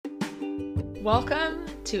Welcome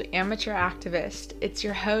to Amateur Activist. It's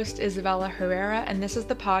your host, Isabella Herrera, and this is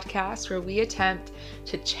the podcast where we attempt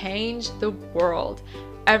to change the world.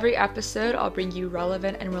 Every episode, I'll bring you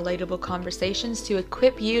relevant and relatable conversations to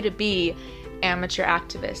equip you to be amateur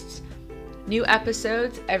activists. New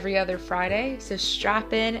episodes every other Friday, so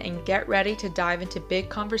strap in and get ready to dive into big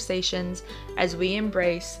conversations as we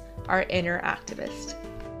embrace our inner activist.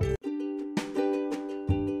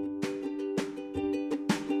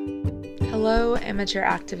 Hello, amateur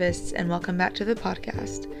activists, and welcome back to the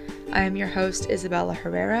podcast. I am your host, Isabella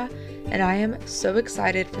Herrera, and I am so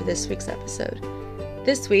excited for this week's episode.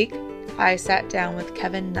 This week, I sat down with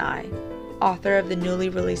Kevin Nye, author of the newly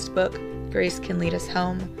released book, Grace Can Lead Us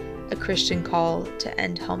Home, A Christian Call to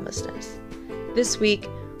End Homelessness. This week,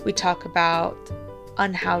 we talk about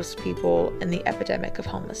unhoused people and the epidemic of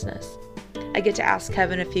homelessness. I get to ask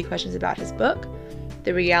Kevin a few questions about his book,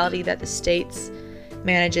 the reality that the states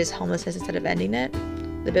manages homelessness instead of ending it,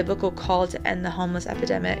 the biblical call to end the homeless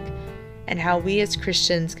epidemic, and how we as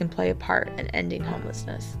Christians can play a part in ending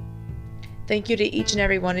homelessness. Thank you to each and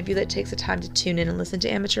every one of you that takes the time to tune in and listen to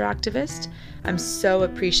Amateur Activist. I'm so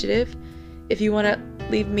appreciative. If you want to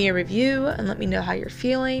leave me a review and let me know how you're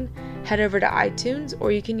feeling, head over to iTunes,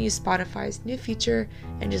 or you can use Spotify's new feature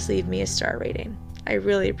and just leave me a star rating. I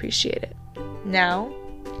really appreciate it. Now,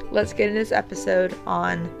 let's get into this episode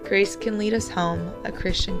on Grace Can Lead Us Home, A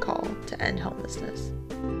Christian Call to End Homelessness.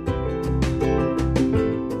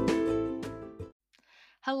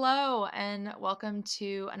 Hello, and welcome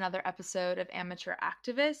to another episode of Amateur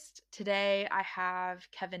Activist. Today, I have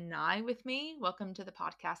Kevin Nye with me. Welcome to the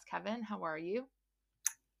podcast, Kevin. How are you?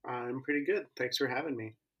 I'm pretty good. Thanks for having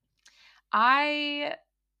me. I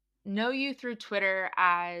know you through Twitter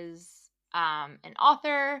as an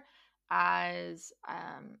author, as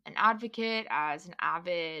an advocate, as an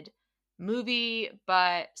avid movie,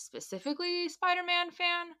 but specifically Spider-Man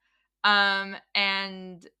fan.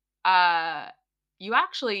 You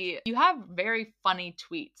have very funny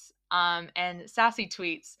tweets and sassy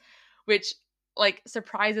tweets, which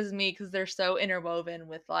surprises me because they're so interwoven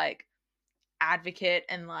with advocate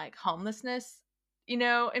and homelessness,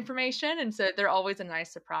 information, and so they're always a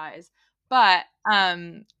nice surprise. But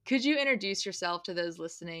could you introduce yourself to those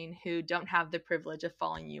listening who don't have the privilege of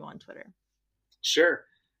following you on Twitter? Sure.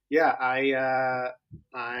 Yeah,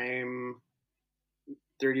 I'm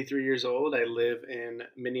 33 years old. I live in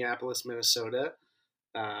Minneapolis, Minnesota.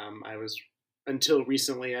 Until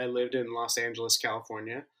recently, I lived in Los Angeles,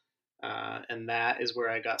 California, and that is where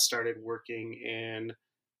I got started working in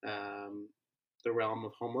the realm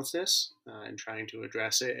of homelessness and trying to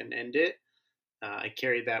address it and end it. I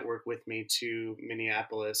carried that work with me to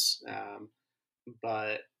Minneapolis,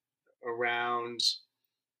 but around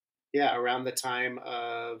the time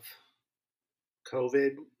of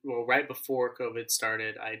COVID, well, right before COVID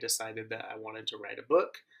started, I decided that I wanted to write a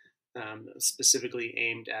book specifically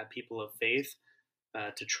aimed at people of faith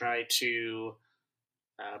to try to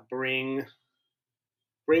bring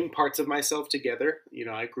parts of myself together. You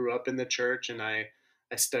know, I grew up in the church and I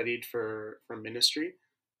studied for ministry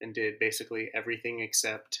and did basically everything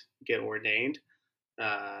except get ordained,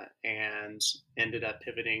 and ended up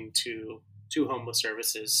pivoting to homeless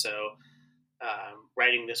services. So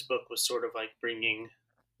writing this book was sort of like bringing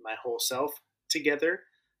my whole self together,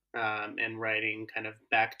 and writing kind of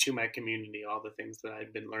back to my community all the things that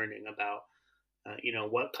I've been learning about,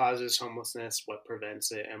 what causes homelessness, what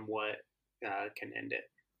prevents it, and what can end it.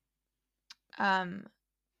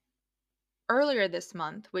 Earlier this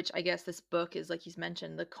month, which I guess this book is, like you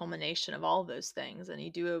mentioned, the culmination of all of those things, and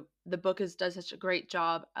the book does such a great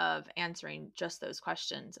job of answering just those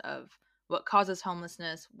questions of what causes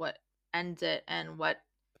homelessness, what ends it, and what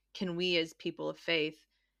can we as people of faith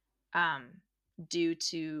do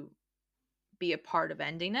to be a part of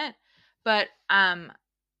ending it. But I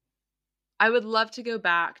would love to go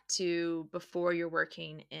back to before you're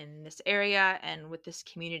working in this area and with this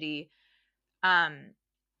community.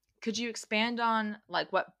 Could you expand on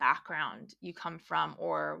what background you come from,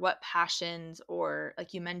 or what passions, or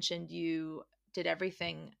like you mentioned, you did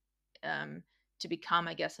everything to become,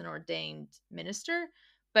 I guess, an ordained minister,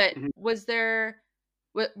 but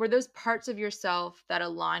Mm-hmm. were those parts of yourself that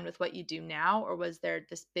align with what you do now, or was there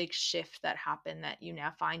this big shift that happened that you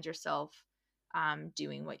now find yourself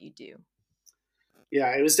doing what you do?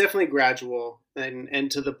 Yeah, it was definitely gradual,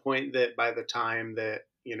 and to the point that by the time that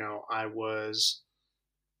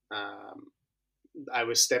um, I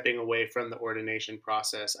was stepping away from the ordination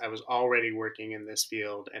process, I was already working in this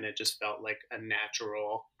field, and it just felt like a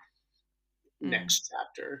natural next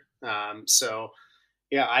chapter. So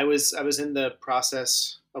yeah, I was in the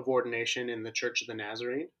process of ordination in the Church of the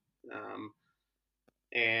Nazarene,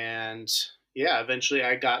 And yeah, eventually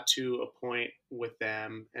I got to a point with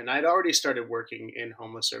them, and I'd already started working in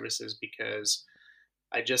homeless services because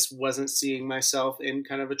I just wasn't seeing myself in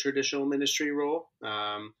kind of a traditional ministry role.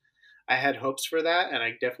 I had hopes for that, and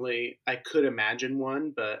I could imagine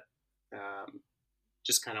one, but um,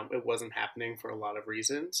 just kind of it wasn't happening for a lot of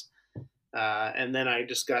reasons. And then I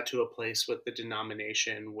just got to a place with the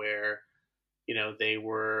denomination where they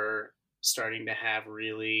were starting to have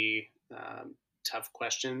really tough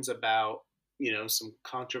questions about some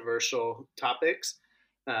controversial topics.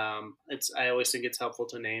 I always think it's helpful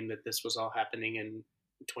to name that this was all happening in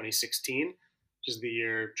 2016, which is the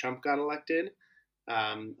year Trump got elected,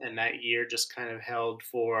 and that year just kind of held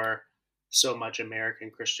for so much American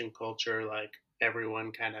Christian culture, like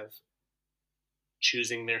everyone kind of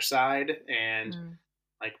choosing their side and Mm.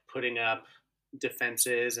 like putting up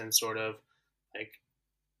defenses and sort of like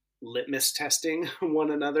litmus testing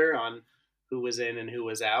one another on who was in and who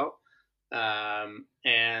was out. Um,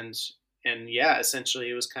 and and yeah, essentially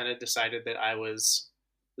it was kind of decided that I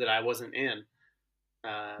wasn't in.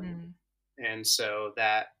 Um, Mm. and so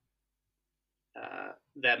that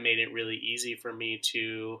made it really easy for me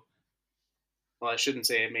to. Well, I shouldn't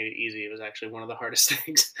say it made it easy. It was actually one of the hardest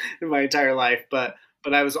things in my entire life. But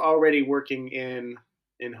I was already working in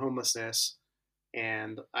homelessness,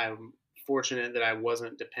 and I'm fortunate that I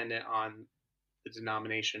wasn't dependent on the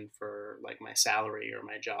denomination for like my salary or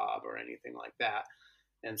my job or anything like that.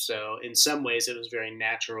 And so in some ways it was very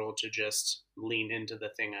natural to just lean into the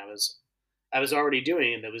thing I was already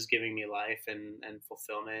doing that was giving me life and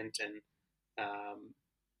fulfillment and um,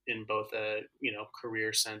 in both a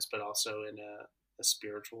career sense but also in a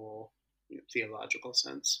spiritual theological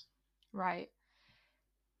sense. Right.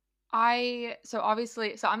 So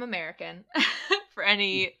I'm American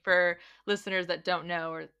for listeners that don't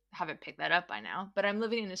know or haven't picked that up by now, but I'm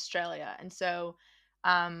living in Australia. And so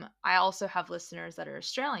I also have listeners that are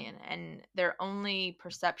Australian, and their only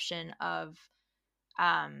perception of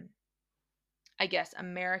um I guess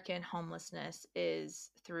American homelessness is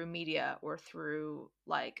through media or through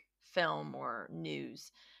like film or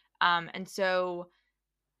news. And so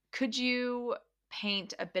could you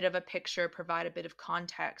paint a bit of a picture, provide a bit of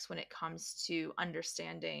context when it comes to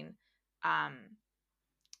understanding um,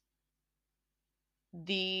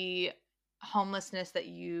 the homelessness that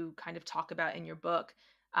you kind of talk about in your book,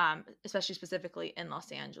 especially specifically in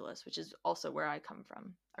Los Angeles, which is also where I come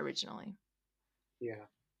from originally? Yeah.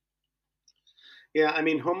 Yeah, I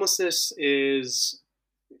mean, homelessness is.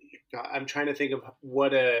 God, I'm trying to think of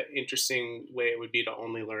what a interesting way it would be to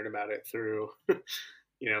only learn about it through,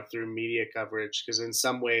 through media coverage. Because in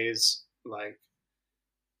some ways, like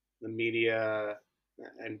the media,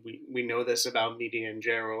 and we know this about media in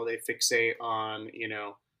general, they fixate on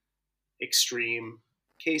extreme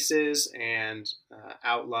cases and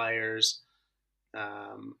outliers.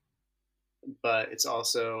 Um, but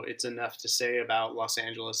it's enough to say about Los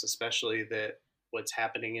Angeles, especially that what's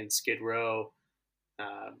happening in Skid Row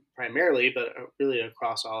primarily, but really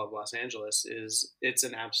across all of Los Angeles, it's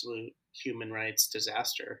an absolute human rights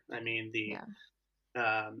disaster. I mean,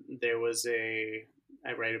 Yeah. there was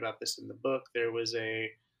I write about this in the book. There was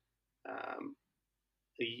um,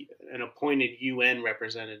 an appointed UN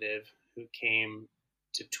representative who came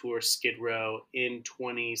to tour Skid Row in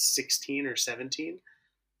 2016 or 17,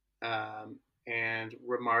 and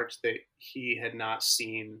remarked that he had not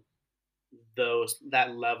seen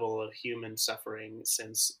that level of human suffering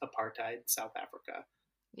since apartheid South Africa.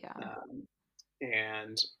 Yeah. Um,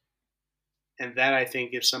 and that I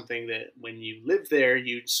think is something that when you live there,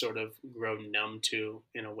 you sort of grow numb to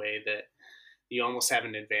in a way that you almost have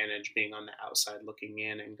an advantage being on the outside looking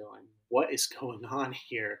in and going, "What is going on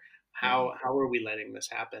here? Yeah. How are we letting this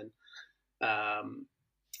happen?" Um,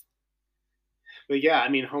 but yeah, I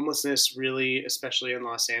mean, homelessness really, especially in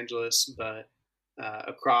Los Angeles, but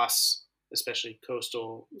across, especially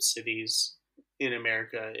coastal cities in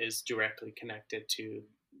America, is directly connected to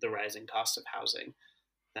the rising cost of housing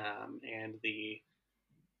and the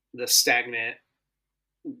stagnant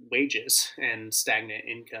wages and stagnant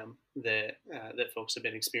income that folks have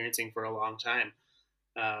been experiencing for a long time.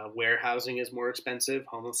 Where housing is more expensive,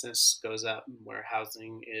 homelessness goes up. Where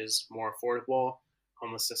housing is more affordable,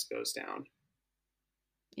 homelessness goes down.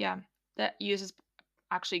 Yeah. That uses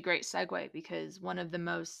actually great segue because one of the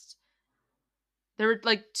most there were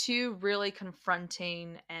like two really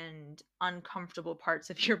confronting and uncomfortable parts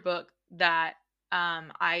of your book that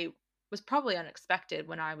I was probably unexpected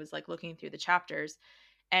when I was like looking through the chapters.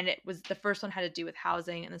 And it was the first one had to do with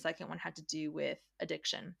housing, and the second one had to do with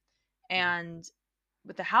addiction. And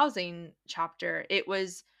with the housing chapter, it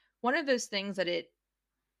was one of those things that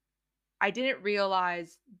I didn't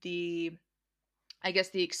realize I guess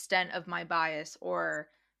the extent of my bias or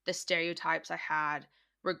the stereotypes I had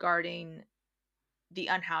regarding the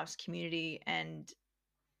unhoused community and,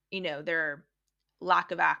 their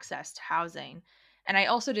lack of access to housing. And I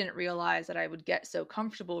also didn't realize that I would get so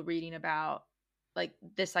comfortable reading about like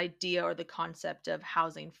this idea or the concept of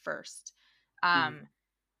housing first. Mhm. Um,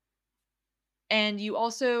 and you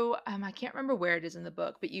also, I can't remember where it is in the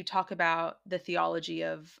book, but you talk about the theology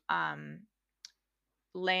of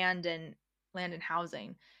land and land and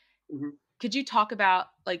housing. Mhm. Could you talk about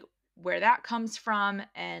like where that comes from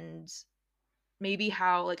and maybe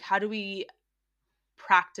how do we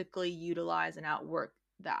practically utilize and outwork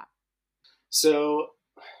that? So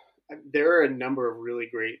there are a number of really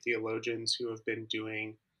great theologians who have been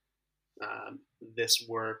doing this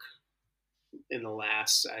work in the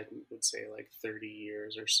last, I would say, like 30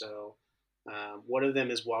 years or so. One of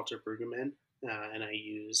them is Walter Brueggemann, and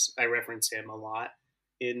I reference him a lot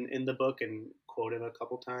in the book and quote him a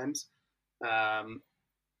couple times. Um,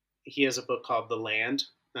 he has a book called The Land,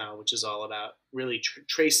 which is all about really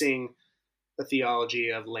tracing the theology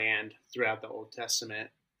of land throughout the Old Testament.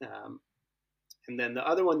 Um, and then the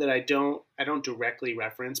other one that I don't directly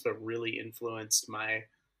reference, but really influenced my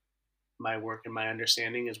work and my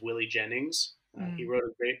understanding is Willie Jennings. He Mm, wrote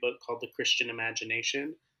a great book called The Christian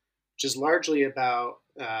Imagination, which is largely about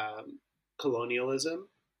colonialism,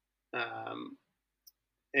 um,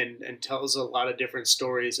 and tells a lot of different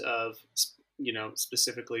stories of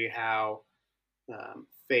specifically how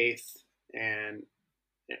faith and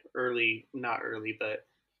early not early but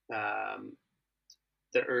um,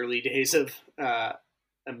 the early days of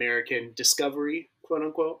American discovery, quote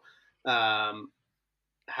unquote, um,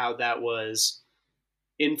 how that was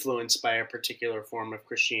influenced by a particular form of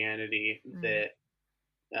Christianity mm,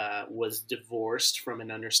 that was divorced from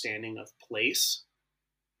an understanding of place,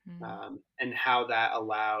 mm, and how that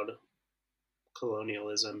allowed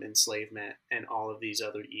colonialism, enslavement, and all of these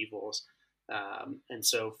other evils. And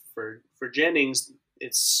so for Jennings,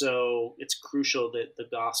 it's crucial that the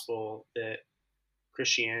gospel, that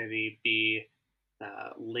Christianity be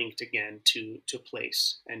linked again to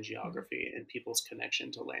place and mm, geography and people's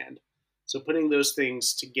connection to land. So putting those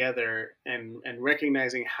things together and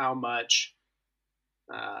recognizing how much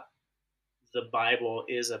uh, the Bible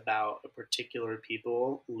is about a particular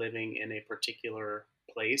people living in a particular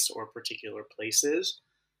place or particular places.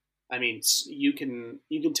 I mean, you can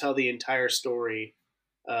tell the entire story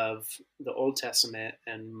of the Old Testament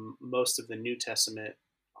and most of the New Testament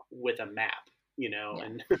with a map, yeah.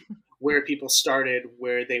 and where people started,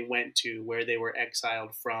 where they went to, where they were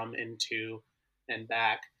exiled from, into, and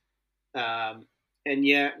back. And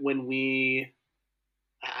yet,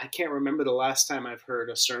 I can't remember the last time I've heard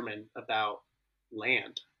a sermon about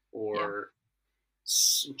land Yeah. or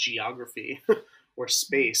geography or Right.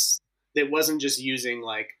 space that wasn't just using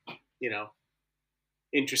like, you know,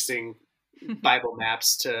 interesting Bible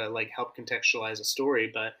maps to like help contextualize a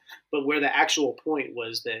story, but where the actual point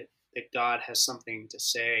was that God has something to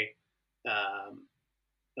say um,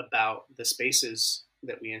 about the spaces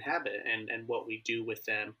that we inhabit and what we do with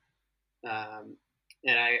them. Um,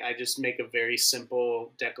 and I just make a very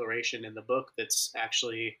simple declaration in the book that's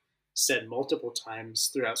actually said multiple times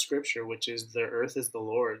throughout Scripture, which is the earth is the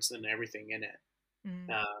Lord's and everything in it.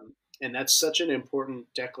 Mm, And that's such an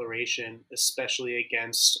important declaration, especially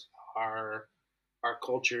against our our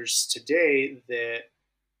cultures today that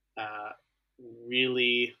uh,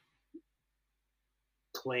 really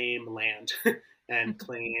claim land and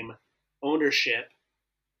claim ownership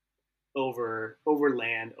over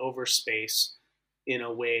land, over space, in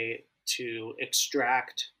a way to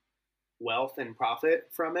extract wealth and profit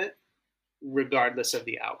from it, regardless of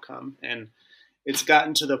the outcome. And it's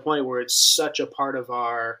gotten to the point where it's such a part of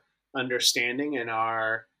our understanding and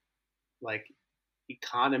our like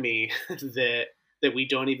economy that we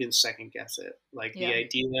don't even second guess it. Like yeah.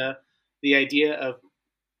 the idea of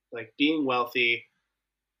like being wealthy,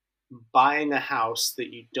 buying a house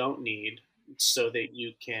that you don't need so that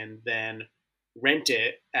you can then rent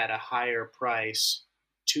it at a higher price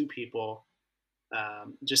to people,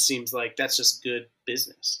 just seems like that's just good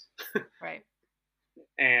business. Right.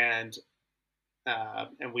 And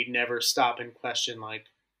we never stop and question like,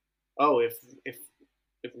 oh, if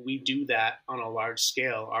we do that on a large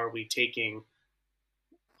scale, are we taking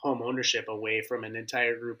home ownership away from an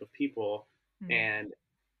entire group of people Mm, and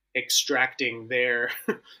extracting their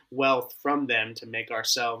wealth from them to make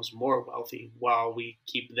ourselves more wealthy while we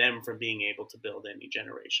keep them from being able to build any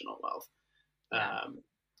generational wealth? yeah. Um,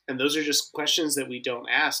 and those are just questions that we don't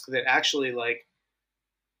ask, that actually, like,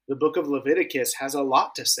 the book of Leviticus has a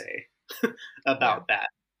lot to say Yeah. about that.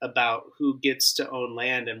 about who gets to own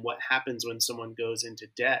land and what happens when someone goes into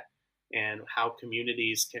debt, and how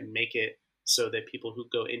communities can make it so that people who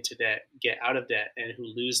go into debt get out of debt, and who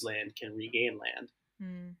lose land can regain land.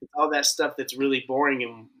 Mm. It's all that stuff that's really boring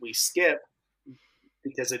and we skip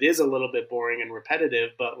because it is a little bit boring and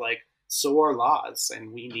repetitive, but like, so are laws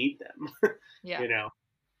and we need them, Yeah. you know?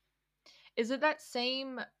 Is it that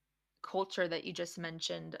same culture that you just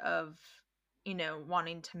mentioned of,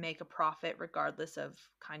 wanting to make a profit regardless of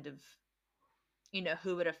kind of,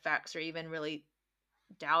 who it affects, or even really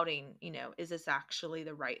doubting, is this actually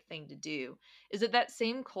the right thing to do? Is it that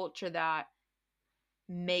same culture that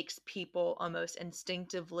makes people almost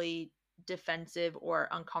instinctively defensive or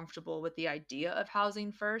uncomfortable with the idea of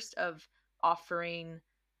housing first, of offering,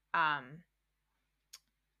 um,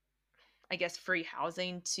 I guess, free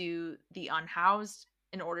housing to the unhoused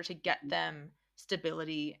in order to get them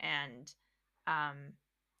stability and, um,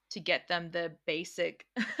 to get them the basic,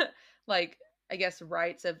 like, I guess,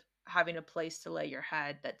 rights of having a place to lay your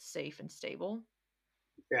head that's safe and stable?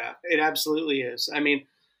 Yeah, it absolutely is. I mean,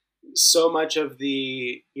 so much of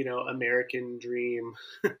the, American dream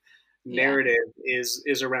Yeah. narrative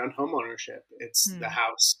is around home ownership. It's the Hmm.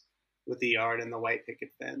 house with the yard and the white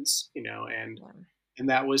picket fence, and Yeah.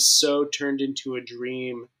 that was so turned into a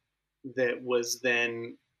dream that was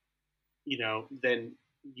then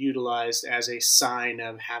utilized as a sign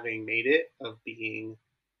of having made it, of being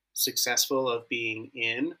successful, of being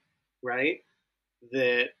in, right?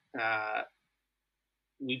 That uh,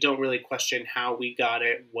 we don't really question how we got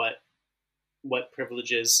it, what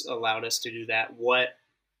privileges allowed us to do that,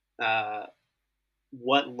 uh,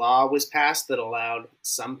 what law was passed that allowed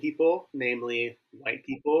some people, namely white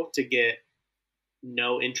people, to get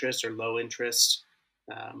no interest or low interest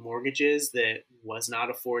mortgages that was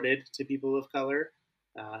not afforded to people of color,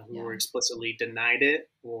 who Yeah. were explicitly denied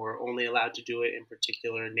it or only allowed to do it in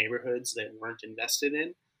particular neighborhoods that weren't invested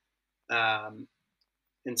in. Um,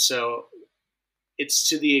 and so it's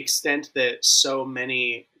to the extent that so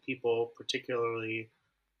many people, particularly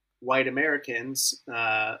white Americans,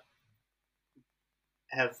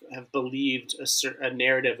 have believed a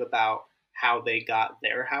narrative about how they got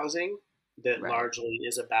their housing that Right. largely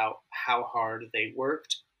is about how hard they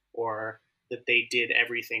worked, or that they did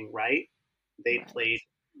everything right. They Right. played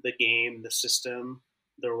the game, the system,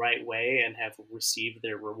 the right way, and have received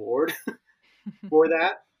their reward for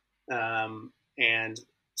that. And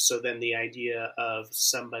so then the idea of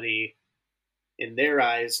somebody in their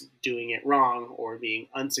eyes doing it wrong or being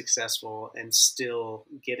unsuccessful and still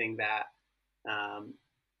getting that, um,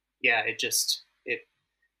 yeah, it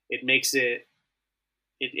makes it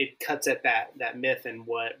cuts at that myth and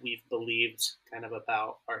what we've believed kind of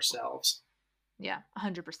about ourselves. Yeah,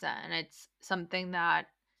 100%. And it's something that,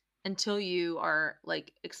 until you are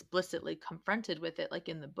like explicitly confronted with it, like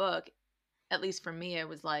in the book, at least for me, it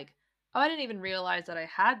was like, oh, I didn't even realize that I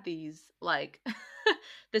had these, like,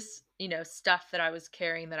 this, stuff that I was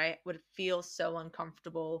carrying, that I would feel so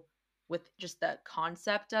uncomfortable with just the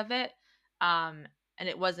concept of it. Um, and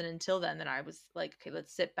it wasn't until then that I was like, okay,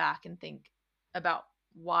 let's sit back and think about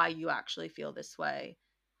why you actually feel this way.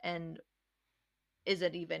 And is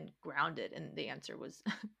it even grounded? And the answer was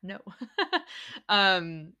no.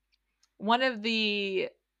 um, One of the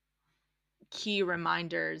key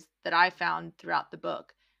reminders that I found throughout the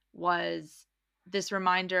book was this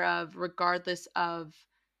reminder of, regardless of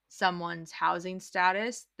someone's housing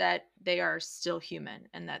status, that they are still human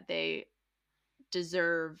and that they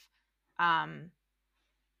deserve, um,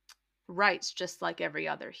 rights just like every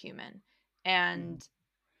other human. And,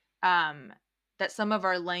 um, that some of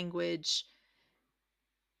our language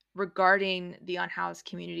regarding the unhoused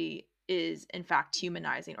community is in fact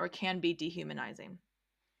humanizing, or can be dehumanizing.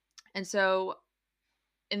 And so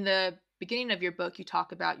in the beginning of your book, you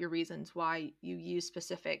talk about your reasons why you use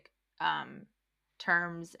specific, um,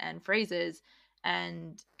 terms and phrases.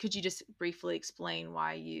 And could you just briefly explain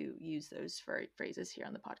why you use those phrases here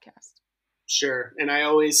on the podcast? Sure. And I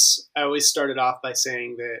always started off by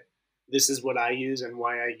saying that this is what I use and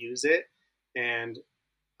why I use it. And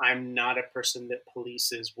I'm not a person that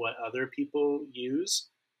polices what other people use.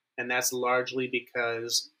 And that's largely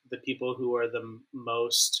because the people who are the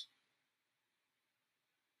most,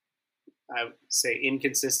 I would say,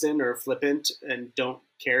 inconsistent or flippant and don't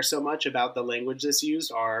care so much about the language that's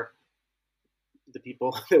used are the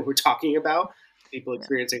people that we're talking about, people Yeah.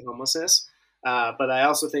 experiencing homelessness. But I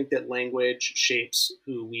also think that language shapes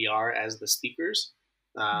who we are as the speakers.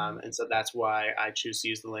 Mm. And so that's why I choose to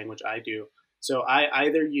use the language I do. So I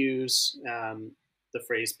either use the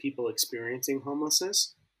phrase people experiencing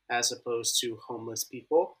homelessness as opposed to homeless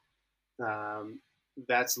people. Um,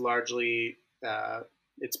 that's largely uh,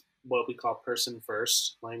 it's what we call person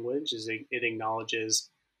first language. Is it acknowledges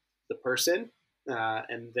the person,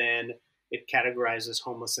 and then it categorizes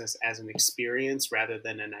homelessness as an experience rather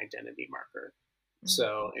than an identity marker. Mm.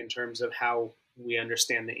 So, in terms of how we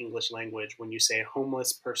understand the English language, when you say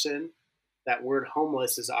homeless person, that word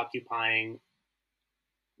homeless is occupying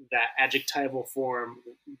that adjectival form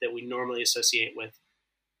that we normally associate with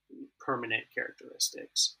permanent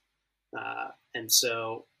characteristics. And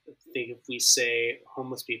so, I think if we say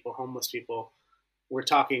homeless people, we're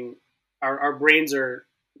talking, our brains are,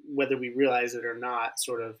 whether we realize it or not,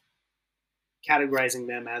 sort of categorizing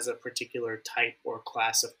them as a particular type or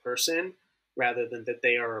class of person rather than that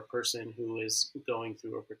they are a person who is going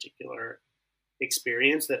through a particular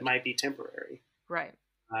experience that might be temporary. Right.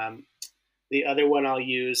 Um, the other one I'll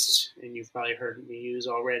use, and you've probably heard me use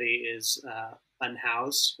already, is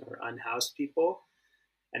unhoused or unhoused people.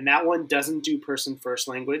 And that one doesn't do person first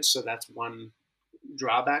language, so that's one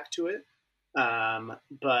drawback to it.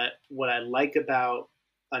 But what I like about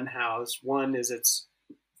unhoused, one is it's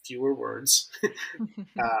fewer words.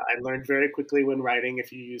 I learned very quickly when writing,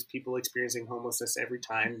 if you use people experiencing homelessness every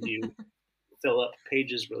time, you fill up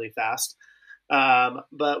pages really fast.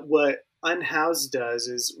 But what unhoused does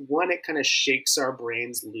is, one, it kind of shakes our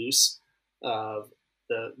brains loose of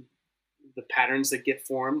the patterns that get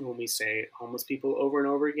formed when we say homeless people over and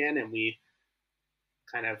over again, and we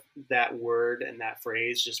kind of, that word and that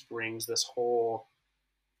phrase just brings this whole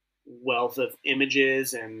wealth of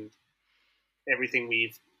images and everything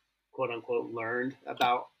we've quote unquote learned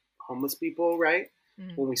about homeless people, right?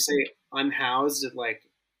 Mm. When we say unhoused, it like,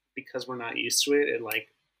 because we're not used to it, it like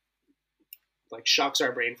shocks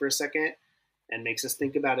our brain for a second and makes us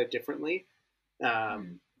think about it differently.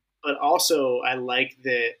 But also, I like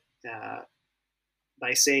that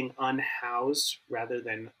by saying unhoused rather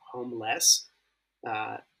than homeless,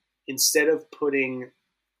 instead of putting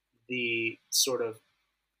the sort of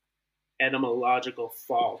etymological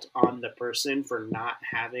fault on the person for not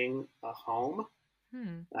having a home,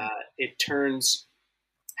 it turns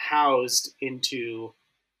housed into,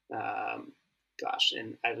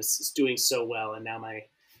 and I was doing so well, and now my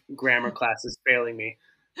grammar class is failing me.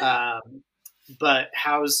 But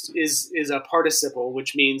housed is a participle,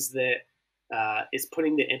 which means that it's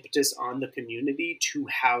putting the impetus on the community to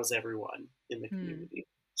house everyone in the community.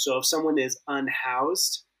 So if someone is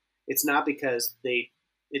unhoused, it's not because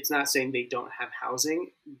it's not saying they don't have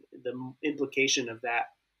housing. The implication of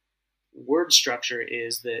that word structure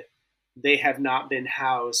is that they have not been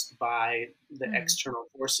housed by the external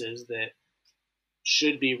forces that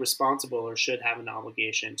should be responsible or should have an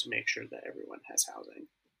obligation to make sure that everyone has housing.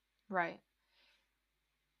 Right.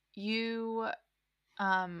 You,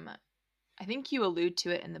 I think you allude to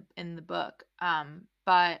it in the book,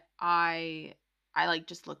 but I like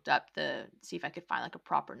just looked up see if I could find like a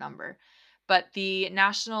proper number. But the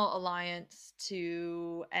National Alliance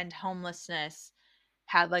to End Homelessness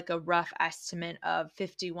had like a rough estimate of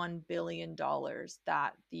 $51 billion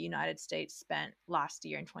that the United States spent last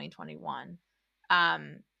year in 2021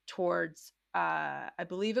 towards, I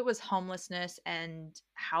believe it was homelessness and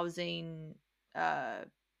housing.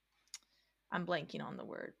 I'm blanking on the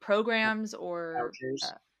word, programs or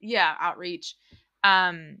outreach.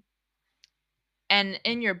 And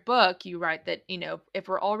in your book, you write that, if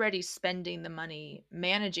we're already spending the money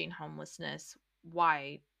managing homelessness,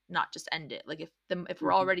 why not just end it? Like if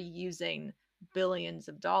we're already using billions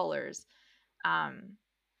of dollars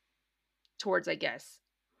towards, I guess,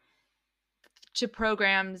 to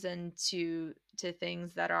programs and to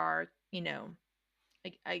things that are,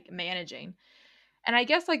 like managing. And I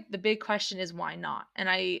guess like the big question is why not? And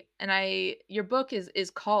your book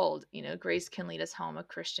is called, Grace Can Lead Us Home, a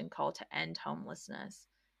Christian call to end homelessness.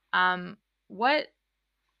 What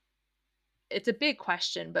It's a big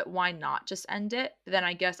question, but why not just end it? Then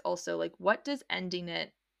I guess also, like, what does ending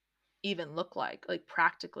it even look like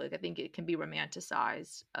practically? Like, I think it can be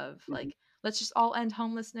romanticized of like, let's just all end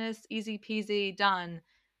homelessness, easy peasy, done.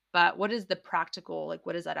 But what is the practical, like,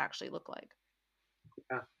 what does that actually look like?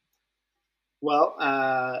 Yeah. Well,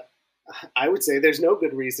 I would say there's no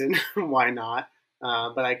good reason why not.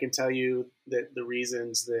 But I can tell you that the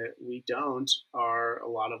reasons that we don't are a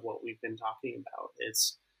lot of what we've been talking about.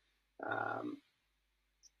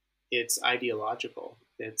 It's ideological.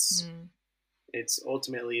 It's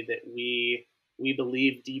ultimately that we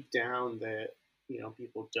believe deep down that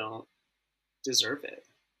people don't deserve it.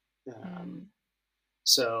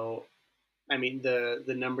 So, I mean, the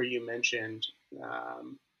number you mentioned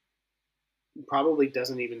probably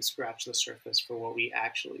doesn't even scratch the surface for what we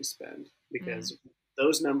actually spend, because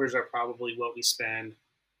those numbers are probably what we spend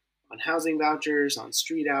on housing vouchers, on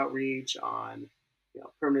street outreach, on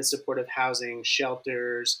permanent supportive housing,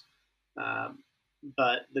 shelters. Um,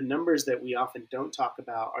 but the numbers that we often don't talk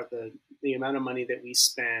about are the amount of money that we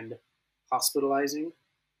spend hospitalizing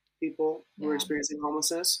people who are Yeah. experiencing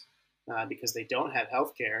homelessness because they don't have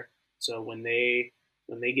health care. So when they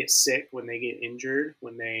get sick, when they get injured,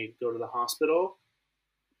 when they go to the hospital,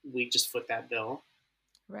 we just foot that bill.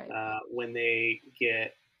 Right. When they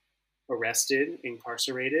get arrested,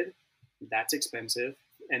 incarcerated, that's expensive.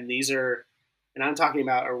 And and I'm talking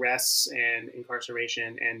about arrests and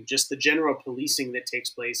incarceration and just the general policing that takes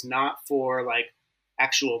place, not for like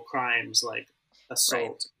actual crimes like Right.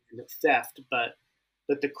 assault and theft, but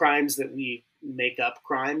the crimes that we make up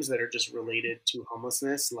crimes that are just related to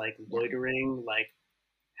homelessness, like Yeah. loitering, like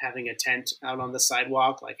having a tent out on the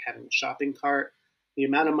sidewalk, like having a shopping cart. The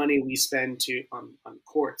amount of Yeah. money we spend on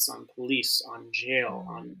courts, on police, on jail,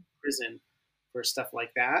 on Mm. prison for stuff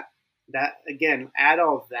like that. That again, add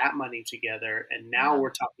all that money together, and now Yeah.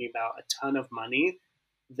 we're talking about a ton of money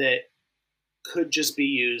that could just be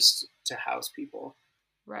used to house people.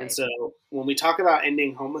 And Right. so when we talk about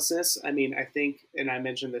ending homelessness, I mean, I think, and I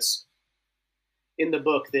mentioned this in the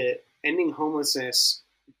book, that ending homelessness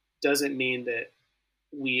doesn't mean that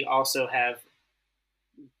we also have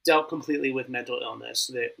dealt completely with mental illness,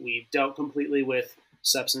 that we've dealt completely with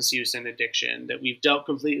substance use and addiction, that we've dealt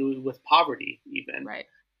completely with poverty, even. Right.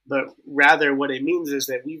 But rather, what it means is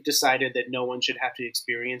that we've decided that no one should have to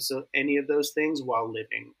experience any of those things while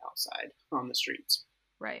living outside on the streets.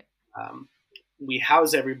 Right. Um, we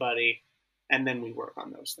house everybody, and then we work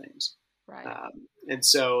on those things. Right. And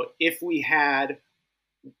so, if we had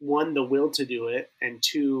one, the will to do it, and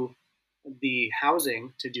two, the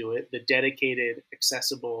housing to do it, the dedicated,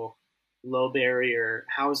 accessible, low barrier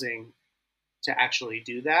housing to actually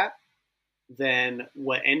do that, then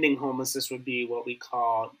what ending homelessness would be what we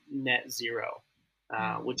call net zero,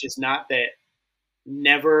 Mm. which is not that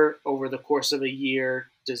never over the course of a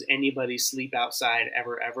year does anybody sleep outside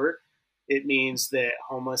ever, ever. It means that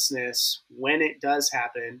homelessness, when it does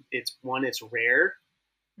happen, it's one, it's rare,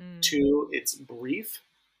 Mm. two, it's brief,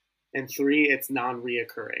 and three, it's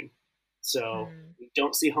non-reoccurring. So Mm. we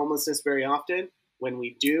don't see homelessness very often. When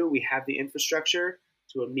we do, we have the infrastructure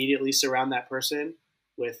to immediately surround that person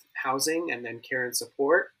with housing and then care and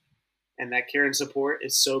support. And that care and support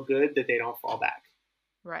is so good that they don't fall back.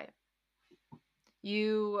 Right.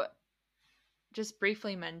 You just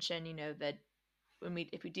briefly mentioned, that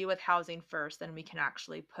if we deal with housing first, then we can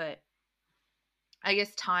actually put, I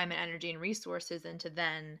guess, time and energy and resources into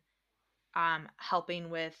then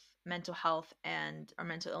helping with mental health and or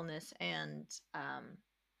mental illness and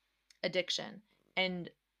addiction.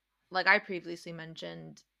 And like I previously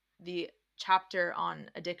mentioned, the chapter on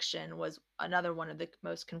addiction was another one of the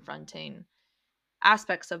most confronting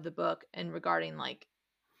aspects of the book and regarding like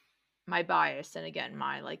my bias and again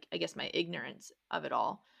my like I guess my ignorance of it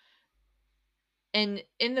all. And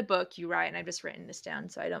in the book you write, and I've just written this down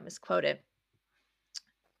so I don't misquote it,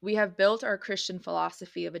 we have built our Christian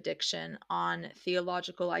philosophy of addiction on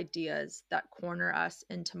theological ideas that corner us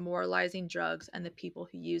into moralizing drugs and the people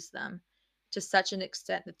who use them to such an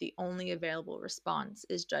extent that the only available response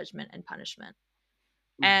is judgment and punishment.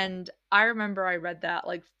 And I remember I read that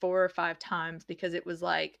like 4 or 5 times because it was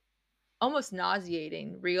like almost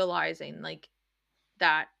nauseating realizing like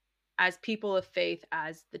that as people of faith,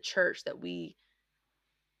 as the church,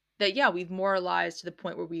 we've moralized to the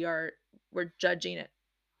point where we're judging a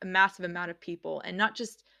massive amount of people and not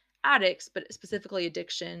just addicts but specifically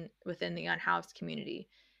addiction within the unhoused community.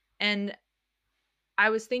 And I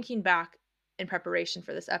was thinking back in preparation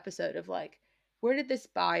for this episode of like, where did this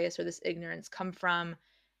bias or this ignorance come from?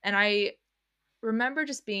 And I remember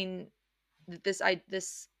just being this I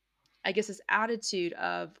guess this attitude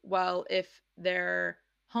of, well, if they're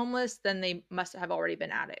homeless, then they must have already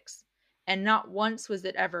been addicts. And not once was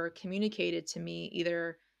it ever communicated to me,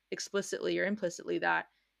 either explicitly or implicitly, that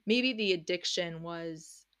maybe the addiction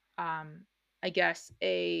was, I guess,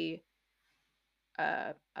 a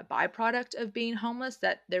byproduct of being homeless,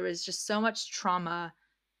 that there was just so much trauma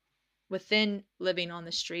within living on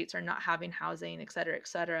the streets or not having housing, et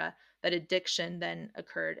cetera, that addiction then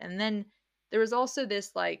occurred. And then there was also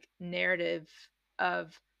this like narrative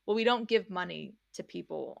of, well, we don't give money to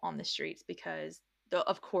people on the streets because they'll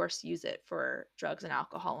of course use it for drugs and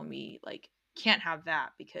alcohol. And we like can't have that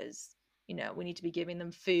because, we need to be giving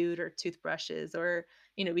them food or toothbrushes or,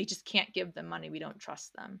 we just can't give them money. We don't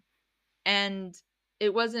trust them. And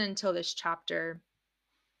it wasn't until this chapter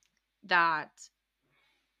that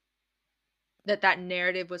that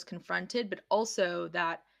narrative was confronted, but also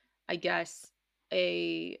that I guess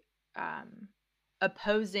a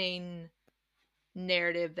opposing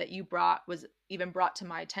narrative that you brought was even brought to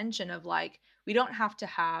my attention of like, we don't have to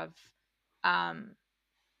have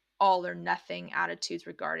all or nothing attitudes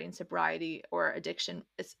regarding sobriety or addiction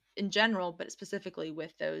in general, but specifically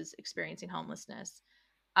with those experiencing homelessness.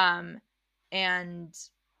 And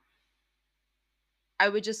I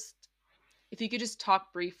would just, if you could just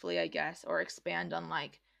talk briefly, I guess, or expand on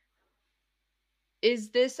like, is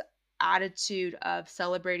this attitude of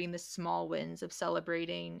celebrating the small wins, of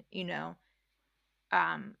celebrating,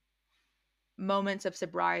 um, moments of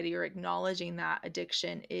sobriety, or acknowledging that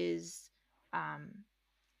addiction is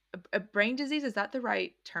a brain disease? Is that the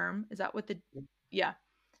right term? Is that what yeah.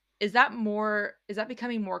 Is that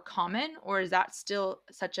becoming more common, or is that still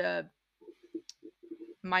such a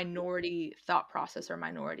minority thought process or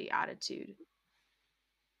minority attitude?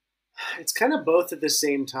 It's kind of both at the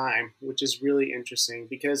same time, which is really interesting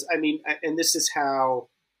because I mean, and this is how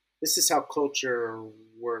culture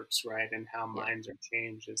works, right? And how Yeah. minds are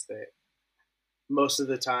changed is that most of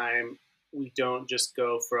the time we don't just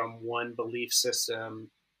go from one belief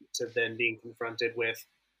system to then being confronted with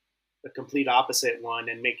the complete opposite one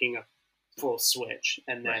and making a full switch.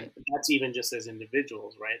 And then Right. that's even just as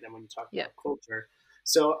individuals, right? Then when you talk Yeah. about culture.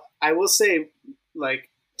 So I will say, like,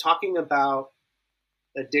 talking about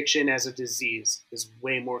addiction as a disease is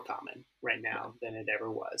way more common right Yeah. now than it ever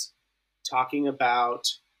was. Talking about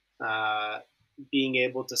uh, being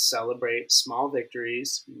able to celebrate small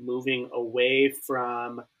victories, moving away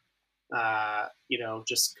from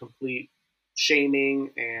just complete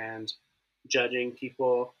shaming and judging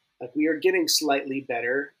people. Like, we are getting slightly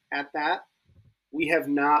better at that. We have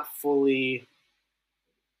not fully,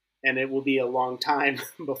 and it will be a long time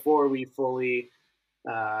before we fully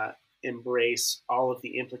uh, embrace all of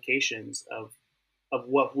the implications of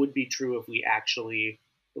what would be true if we actually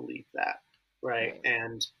believe that, right?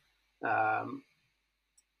 Right. Um,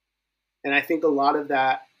 and I think a lot of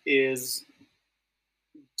that is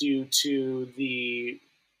due to the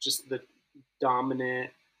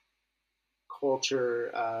dominant culture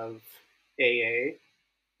of AA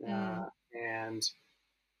Mm. and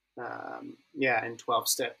and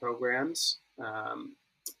 12-step programs.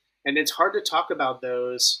 And it's hard to talk about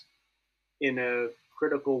those in a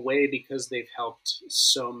critical way because they've helped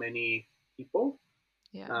so many people.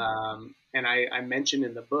 Yeah. And I mentioned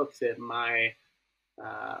in the book that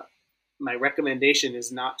uh, my recommendation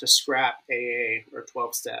is not to scrap AA or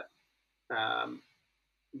 12-step, um,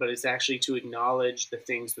 but it's actually to acknowledge the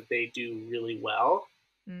things that they do really well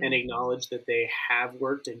and Mm. acknowledge that they have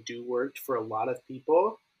worked and do worked for a lot of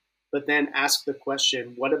people. But then ask the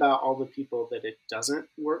question, what about all the people that it doesn't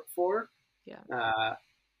work for? Yeah. Uh,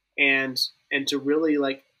 and and to really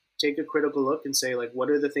like take a critical look and say, like,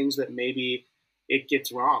 what are the things that maybe it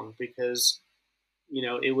gets wrong? Because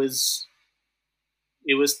it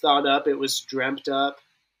was thought up, it was dreamt up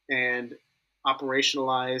and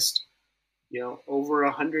operationalized, over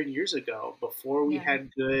 100 years ago, before we Yeah.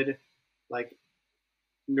 had good, like,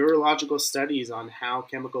 neurological studies on how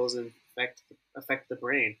chemicals affect the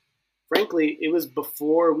brain. Frankly, it was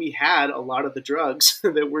before we had a lot of the drugs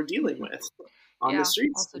that we're dealing with on the Yeah.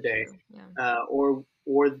 streets Also today, true. Yeah.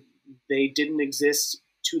 or they didn't exist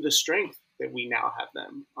to the strength that we now have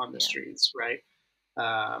them on the Yeah. streets, right?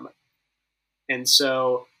 Um, and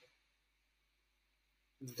so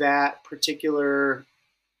that particular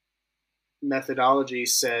methodology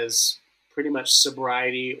says pretty much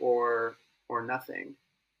sobriety or nothing.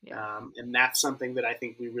 Yeah. And that's something that I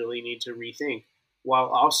think we really need to rethink, while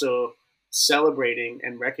also celebrating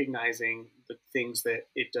and recognizing the things that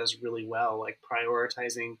it does really well, like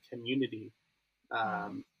prioritizing community, Mm.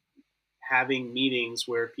 um, having meetings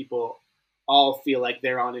where people all feel like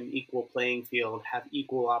they're on an equal playing field, have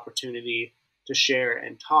equal opportunity to share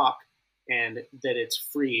and talk, and that it's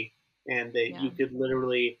free, and that Yeah. you could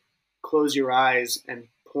literally close your eyes and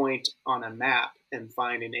point on a map and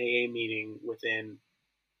find an AA meeting within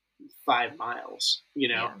 5 miles.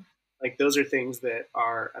 Yeah. Like, those are things that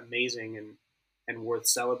are amazing and worth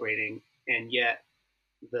celebrating. And yet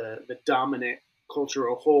the dominant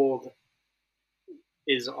cultural hold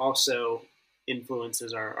is also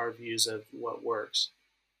influences our views of what works.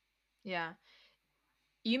 Yeah.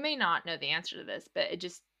 You may not know the answer to this, but it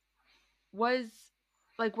just was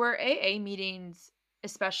like, were AA meetings,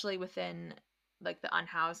 especially within like the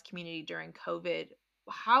unhoused community during COVID,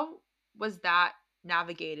 how was that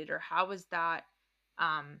navigated, or how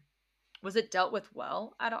um was it dealt with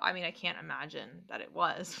well at all? I mean, I can't imagine that it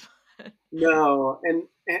was. No, and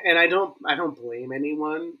I don't blame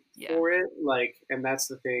anyone Yeah. for it. Like, and that's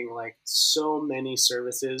the thing. Like, so many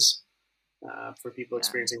services for people Yeah.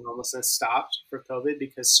 experiencing homelessness stopped for COVID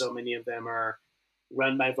because so many of them are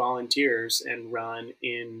run by volunteers and run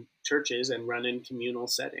in churches and run in communal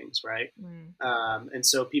settings, right? Mm. And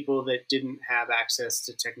so people that didn't have access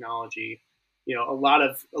to technology, a lot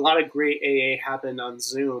of great AA happened on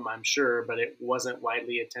Zoom, I'm sure, but it wasn't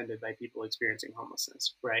widely attended by people experiencing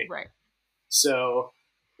homelessness, right? Right. So,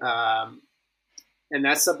 um, and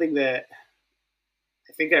that's something that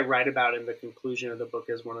I think I write about in the conclusion of the book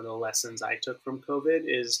as one of the lessons I took from COVID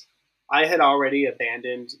is I had already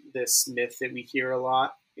abandoned this myth that we hear a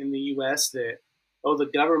lot in the US that, oh, the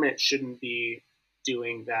government shouldn't be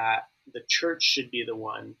doing that. The church should be the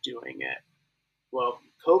one doing it. Well,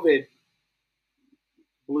 COVID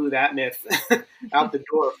blew that myth out the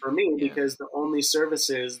door for me Yeah. because the only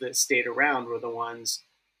services that stayed around were the ones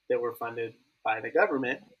that were funded by the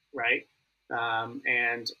government, right?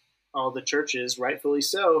 And all the churches, rightfully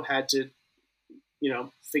so, had to,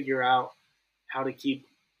 figure out how to keep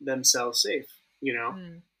themselves safe,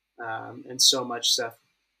 Mm. and so much stuff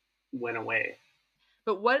went away.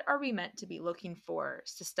 But what are we meant to be looking for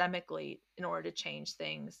systemically in order to change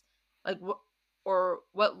things? Like what, or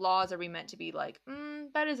what laws are we meant to be like,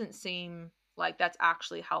 that doesn't seem like that's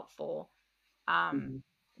actually helpful. Um, Mm-hmm.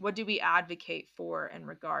 what do we advocate for in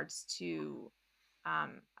regards to,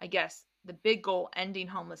 I guess, the big goal, ending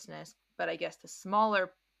homelessness, but I guess the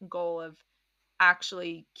smaller goal of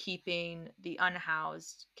actually keeping the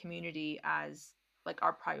unhoused community as like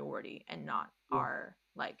our priority and not Yeah. our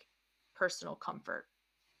like personal comfort.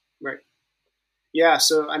 Right. Yeah,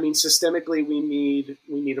 so I mean, systemically, we need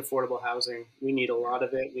affordable housing. We need a Yeah. lot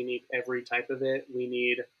of it. We need every type of it. We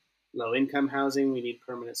need low income housing. We need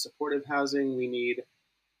permanent supportive housing. We need,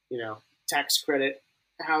 tax credit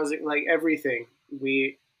housing, like everything.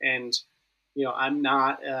 We and I'm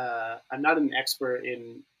not an expert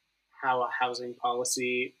in how a housing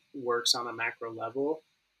policy works on a macro level.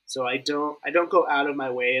 So I don't go out of my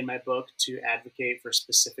way in my book to advocate for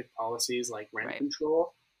specific policies like rent Right.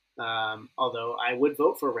 control. Although I would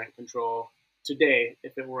vote for rent control today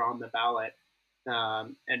if it were on the ballot.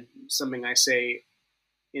 And something I say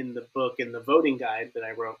in the book, in the voting guide that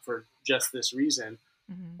I wrote for just this reason,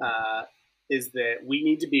 Hmm. uh, is that we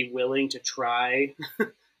need to be willing to try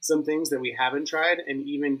some things that we haven't tried and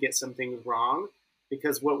even get some things wrong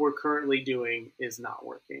because what we're currently doing is not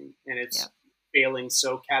working and Yeah. it's failing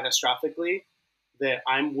so catastrophically that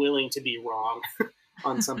I'm willing to be wrong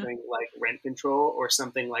on something like rent control or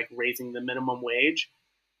something like raising the minimum wage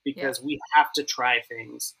Yeah. because we have to try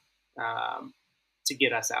things um, to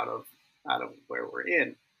get us out of where we're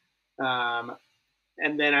in. Um,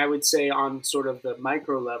 and then I would say on sort of the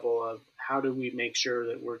micro level of how do we make sure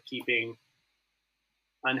that we're keeping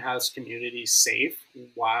unhoused communities safe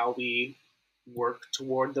while we work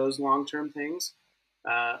toward those long-term things.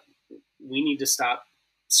 Uh, we need to stop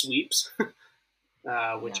sweeps,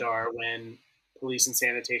 which Yeah. are when police and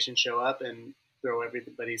sanitation show up and throw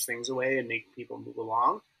everybody's things away and make people move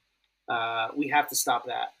along. We have to stop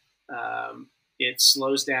that. It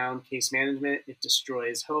slows down case management. It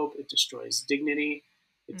destroys hope. It destroys dignity.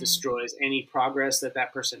 It Mm. destroys any progress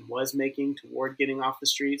that person was making toward getting off the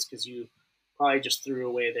streets because you probably just threw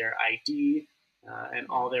away their ID and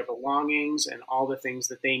Yeah. all their belongings and all the things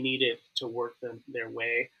that they needed to work their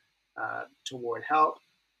way toward help.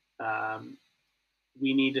 Um,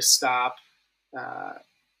 we need to stop, uh,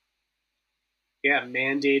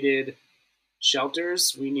 mandated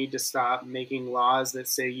shelters. We need to stop making laws that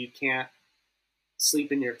say you can't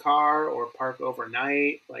sleep in your car or park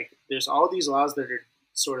overnight. Like, there's all these laws that are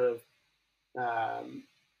sort of um,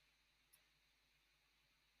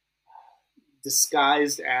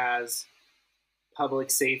 disguised as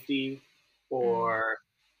public safety Mm. or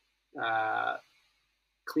uh,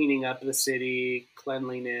 cleaning up the city,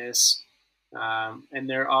 cleanliness, and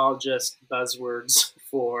they're all just buzzwords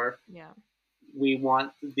for Yeah. we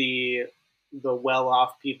want the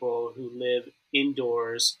well-off people who live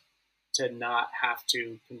indoors to not have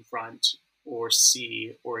to confront or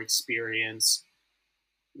see or experience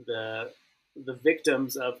the the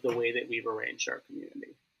victims of the way that we've arranged our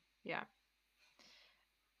community. Yeah.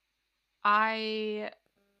 I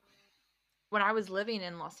When I was living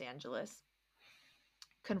in Los Angeles,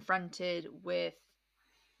 confronted with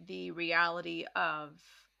the reality of,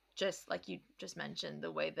 just like you just mentioned,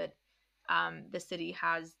 the way that the city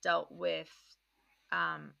has dealt with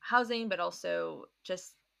housing, but also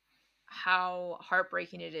just how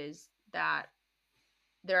heartbreaking it is that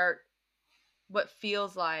there are what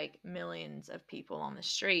feels like millions of people on the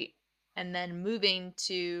street. And then moving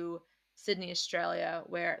to Sydney, Australia,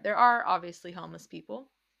 where there are obviously homeless people,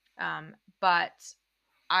 but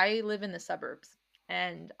I live in the suburbs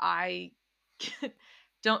and I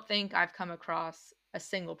don't think I've come across a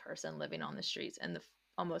single person living on the streets in the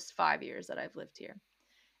almost 5 years that I've lived here.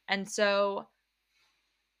 And so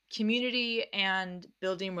community and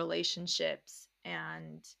building relationships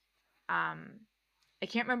and um I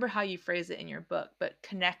can't remember how you phrase it in your book, but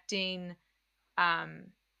connecting um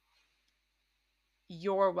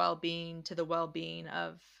your well-being to the well-being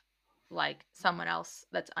of like someone else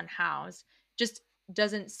that's unhoused just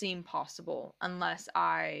doesn't seem possible unless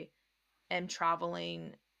I am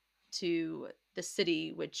traveling to the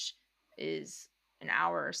city, which is an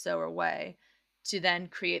hour or so away, to then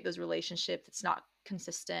create those relationships. It's not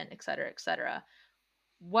consistent, et cetera, et cetera.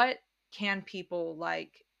 What can people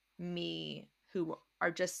like me who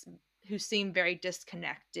are just who seem very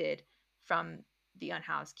disconnected from the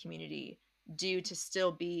unhoused community do to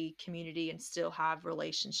still be community and still have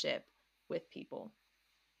relationship with people?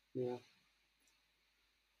 Yeah.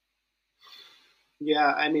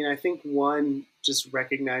 Yeah, I mean, I think one, just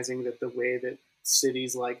recognizing that the way that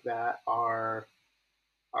cities like that are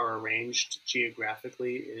arranged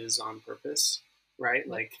geographically is on purpose, right? Yep.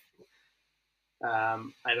 Like,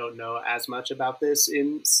 I don't know as much about this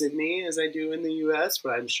in Sydney as I do in the U.S.,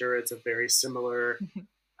 but I'm sure it's a very similar,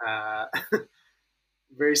 uh,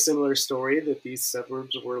 very similar story that these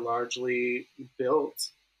suburbs were largely built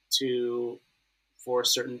to for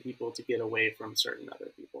certain people to get away from certain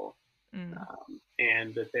other people, Mm,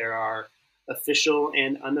 and that there are official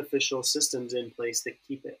and unofficial systems in place that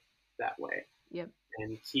keep it that way yep.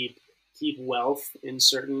 and keep wealth in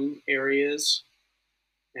certain areas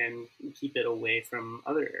and keep it away from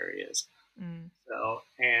other areas. Mm, So,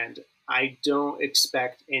 and I don't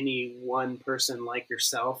expect any one person like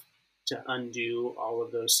yourself to undo all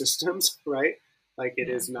of those systems, right? Like it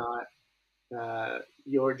yeah. is not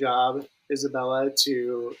your job, Isabella,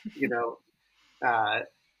 to uh,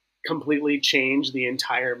 completely change the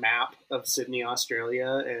entire map of Sydney,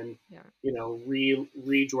 Australia, and Yeah.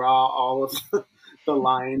 redraw all of the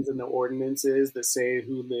lines and the ordinances that say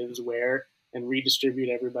who lives where and redistribute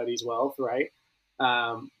everybody's wealth, right?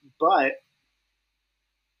 But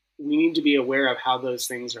we need to be aware of how those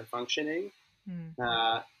things are functioning, Mm,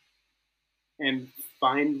 uh, and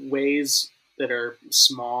find ways that are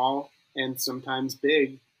small and sometimes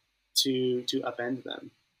big to upend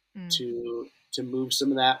them, mm, to move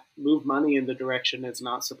some of that, move money in the direction it's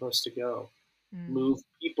not supposed to go, mm, move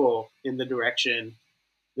people in the direction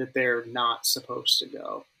that they're not supposed to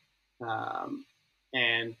go, um,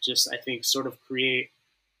 and just I think sort of create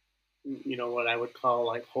what I would call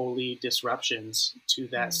like holy disruptions to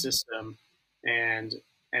that mm. system, and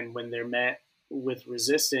when they're met with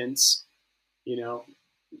resistance, you know,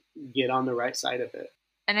 get on the right side of it.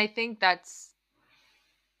 And I think that's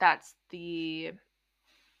the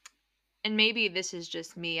and maybe this is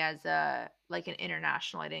just me as a like an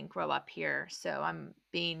international. I didn't grow up here, so I'm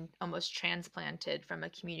being almost transplanted from a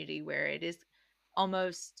community where it is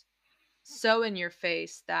almost so in your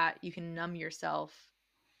face that you can numb yourself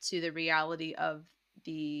to the reality of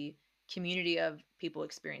the community of people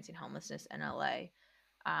experiencing homelessness in LA.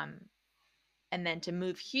 Um, and then to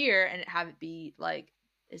move here and have it be like,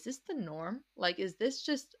 is this the norm? Like, is this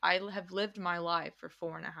just, have lived my life for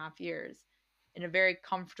 4.5 years in a very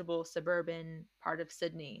comfortable suburban part of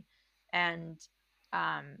Sydney. And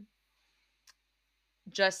um,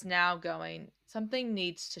 just now going, something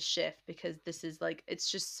needs to shift because this is like, it's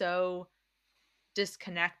just so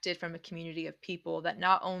disconnected from a community of people that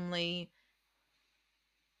not only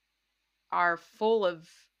are full of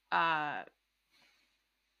uh,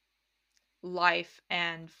 life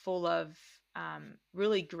and full of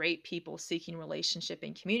really great people seeking relationship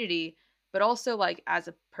and community, but also like as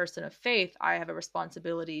a person of faith, I have a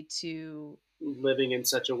responsibility to Living in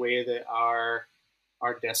such a way that our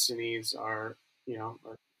destinies are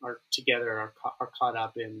are together, are caught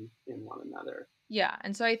up in one another. yeah.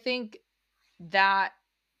 And so I think that,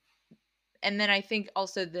 and then I think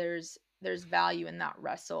also there's value in that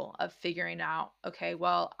wrestle of figuring out, okay,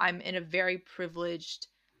 well, I'm in a very privileged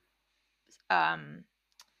um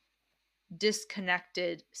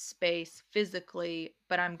disconnected space physically,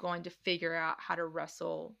 but I'm going to figure out how to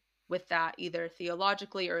wrestle with that either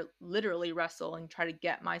theologically or literally wrestle and try to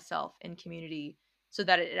get myself in community so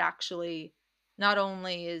that it actually not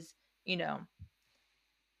only is, you know,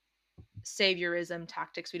 saviorism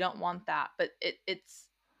tactics. We don't want that, but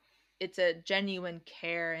it's a genuine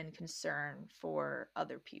care and concern for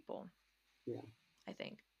other people, Yeah. I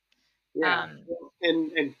think. Yeah, Um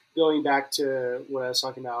and going back to what I was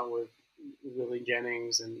talking about with Willie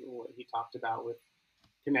Jennings and what he talked about with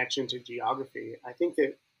connection to geography, I think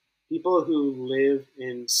that people who live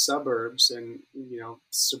in suburbs and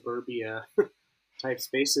suburbia type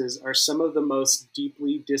spaces are some of the most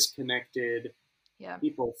deeply disconnected yeah.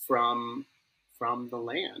 people from the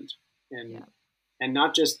land, and Yeah. and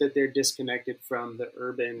not just that they're disconnected from the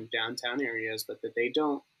urban downtown areas, but that they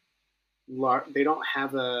don't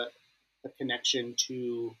have a connection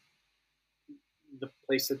to the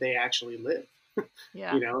place that they actually live.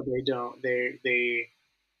 Yeah. They don't they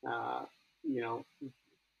uh, you know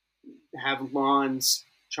have lawns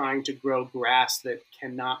trying to grow grass that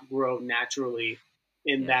cannot grow naturally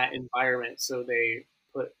in Yep. that environment. So they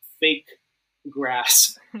put fake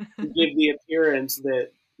grass to give the appearance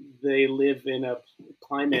that they live in a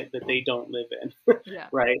climate that they don't live in. Yeah.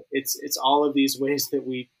 Right? It's all of these ways that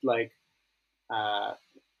we uh,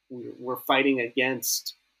 we're fighting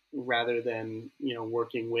against rather than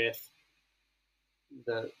working with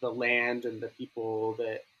the land and the people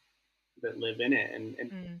that live in it,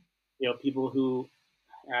 and Mm. people who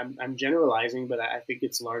I'm generalizing, but I think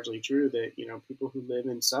it's largely true that people who live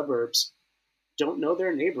in suburbs don't know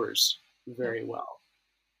their neighbors Nope. very well,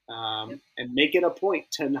 Yep. and make it a point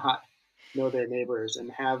to not know their neighbors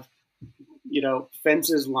and have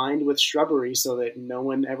fences lined with shrubbery so that no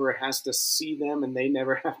one ever has to see them and they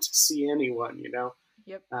never have to see anyone.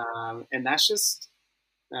 Yep. And that's just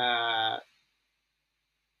uh,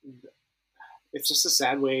 it's just a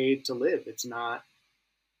sad way to live. It's not.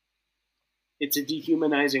 It's a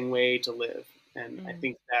dehumanizing way to live, and I Mm.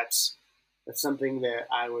 think that's something that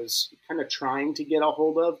I was kind of trying to get a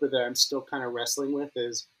hold of, but that I'm still kind of wrestling with.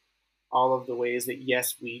 Is all of the ways that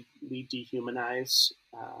yes, we dehumanize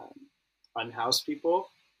unhoused people,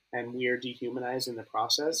 and we are dehumanized in the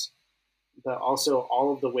process, but also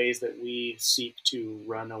all of the ways that we seek to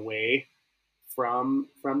run away from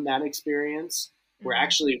that experience.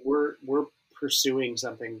 Mm. We're pursuing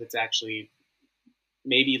something that's actually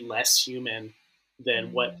maybe less human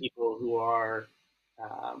than what Mm. people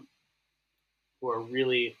um, who are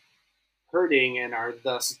really hurting and are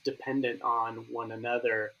thus dependent on one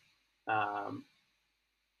another um,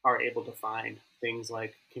 are able to find things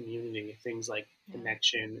like community, things like Yeah.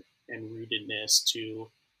 connection and rootedness to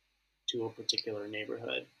a particular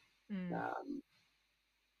neighborhood. Mm. Um,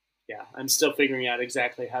 yeah, I'm still figuring out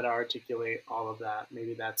exactly how to articulate all of that.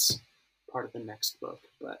 Maybe that's part of the next book,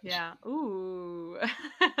 but Yeah. Ooh.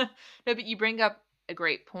 No, but you bring up a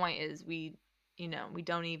great point is we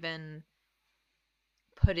don't even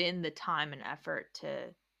put in the time and effort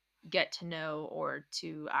to get to know or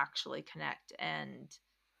to actually connect and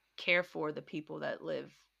care for the people that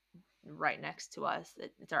live right next to us.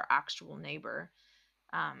 It's our actual neighbor.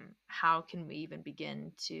 How can we even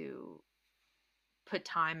begin to put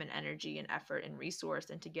time and energy and effort and resource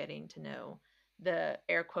into getting to know the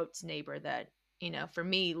air quotes neighbor that for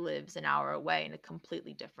me lives an hour away in a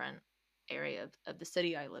completely different area of the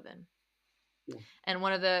city I live in. yeah. And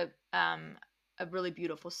one of the a really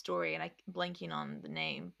beautiful story, and I'm blanking on the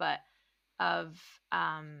name, but of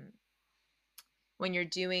when you're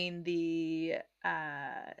doing the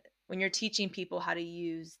uh, when you're teaching people how to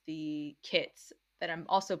use the kits that I'm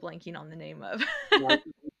also blanking on the name of. Nar-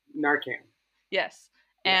 Narcan. Yes.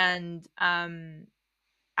 Yeah, And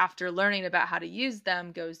after learning about how to use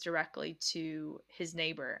them, goes directly to his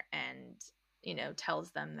neighbor and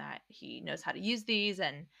tells them that he knows how to use these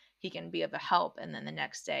and he can be of a help, and then the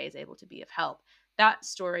next day is able to be of help. That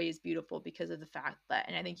story is beautiful because of the fact that,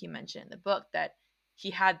 and I think you mentioned in the book, that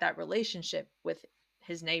he had that relationship with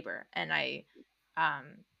his neighbor. And I um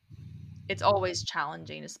it's always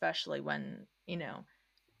challenging, especially when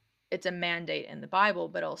it's a mandate in the Bible,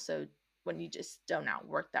 but also when you just don't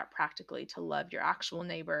outwork that practically to love your actual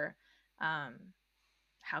neighbor. um,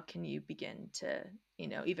 how can you begin to,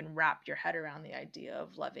 even wrap your head around the idea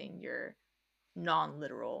of loving your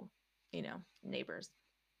non-literal, neighbors?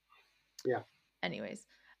 yeah. Anyways,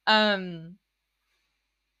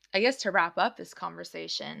 I guess to wrap up this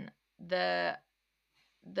conversation, the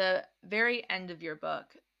very end of your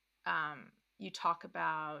book, you talk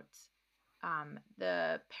about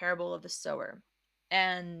the parable of the sower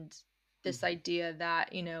and this Mhm. idea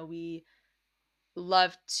that we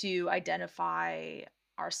love to identify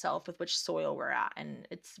ourselves with which soil we're at, and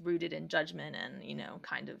it's rooted in judgment and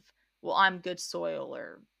kind of, well, I'm good soil,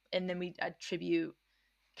 or and then we attribute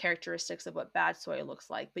characteristics of what bad soil looks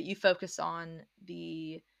like. But you focus on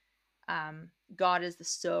the God is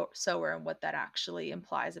the sower and what that actually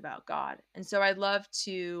implies about God. And so I'd love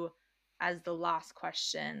to, as the last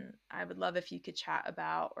question, I would love if you could chat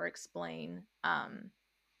about or explain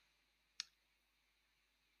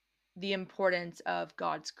the importance of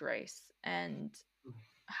God's grace, and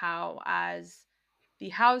how, as the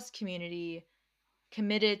house community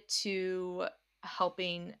committed to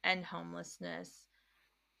helping end homelessness,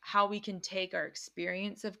 how we can take our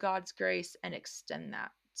experience of God's grace and extend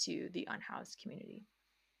that to the unhoused community.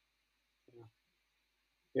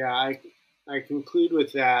 Yeah, I conclude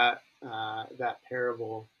with that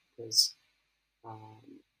parable, because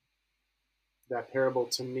that parable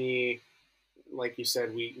to me, like you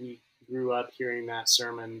said, we grew up hearing that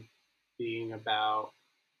sermon being about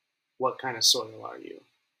what kind of soil are you?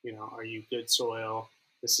 You know, are you good soil?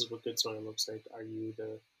 This is what good soil looks like. Are you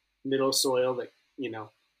the middle soil that,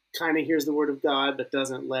 kind of hears the word of God but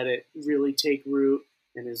doesn't let it really take root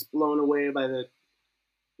and is blown away by the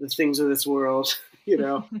things of this world,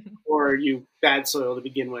 or are you bad soil to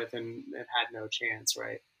begin with and had no chance,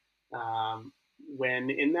 right? When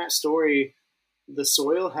in that story, the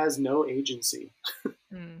soil has no agency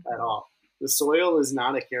at all. The soil is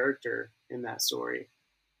not a character in that story.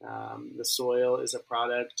 The soil is a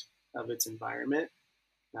product of its environment,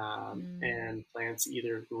 and plants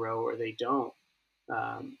either grow or they don't.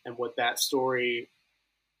 And what that story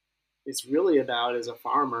is really about is a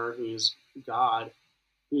farmer who's God,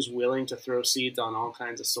 who's willing to throw seeds on all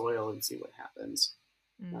kinds of soil and see what happens.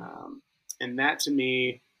 And that to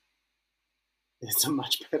me, it's a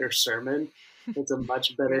much better sermon. It's a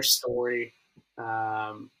much better story.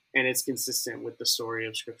 And it's consistent with the story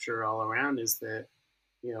of Scripture all around, is that,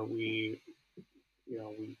 we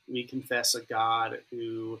confess a God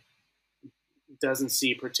who doesn't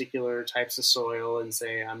see particular types of soil and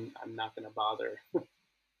say, I'm not going to bother.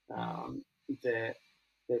 That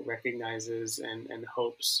recognizes and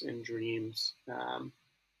hopes and dreams,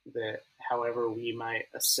 that however we might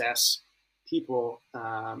assess people,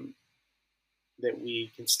 that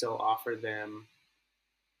we can still offer them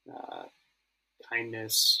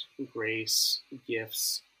kindness, grace,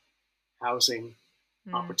 gifts, housing,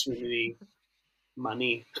 opportunity,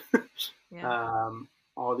 money,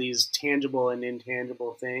 all these tangible and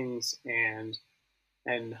intangible things, and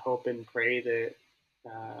hope and pray that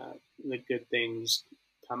the good things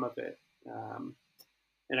come of it.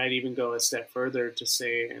 And I'd even go a step further to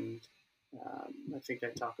say, and I think I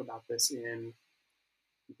talk about this in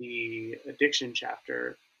the addiction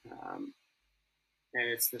chapter, and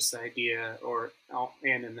it's this idea,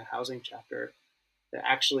 and in the housing chapter, that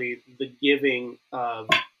actually the giving of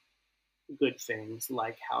good things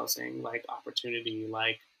like housing, like opportunity,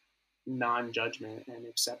 like non-judgment and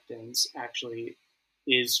acceptance actually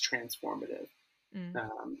is transformative.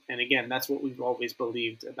 And again, that's what we've always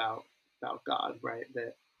believed about God, right?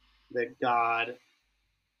 That God,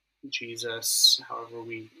 Jesus, however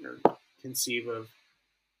we conceive of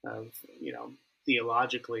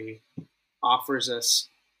theologically, offers us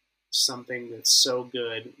something that's so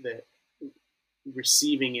good that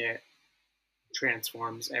receiving it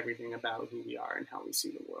transforms everything about who we are and how we see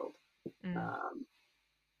the world.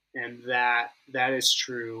 And that is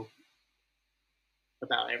true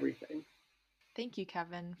about everything. Thank you,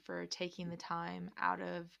 Kevin, for taking the time out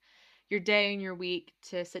of your day and your week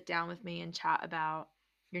to sit down with me and chat about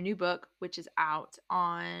your new book, which is out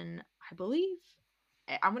on, I believe,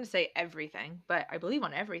 I'm going to say everything, but I believe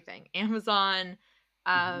on everything. Amazon,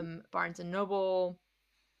 Barnes and Noble.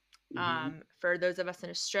 For those of us in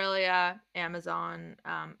Australia, Amazon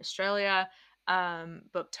Australia,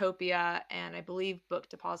 Booktopia, and I believe Book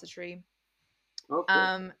Depository.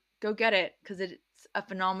 Go get it, because it's a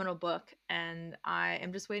phenomenal book, and I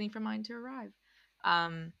am just waiting for mine to arrive.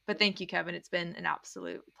 But thank you, Kevin. It's been an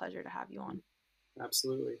absolute pleasure to have you on.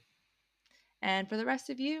 Absolutely. And for the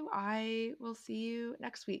rest of you, I will see you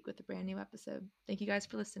next week with a brand new episode. Thank you guys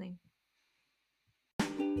for listening.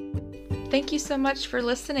 Thank you so much for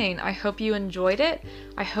listening. I hope you enjoyed it.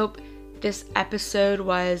 I hope this episode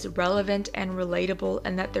was relevant and relatable,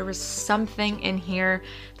 and that there was something in here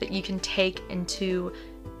that you can take into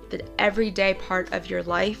the everyday part of your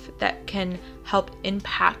life that can help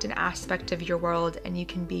impact an aspect of your world, and you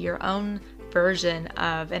can be your own version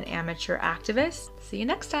of an amateur activist. See you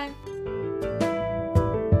next time.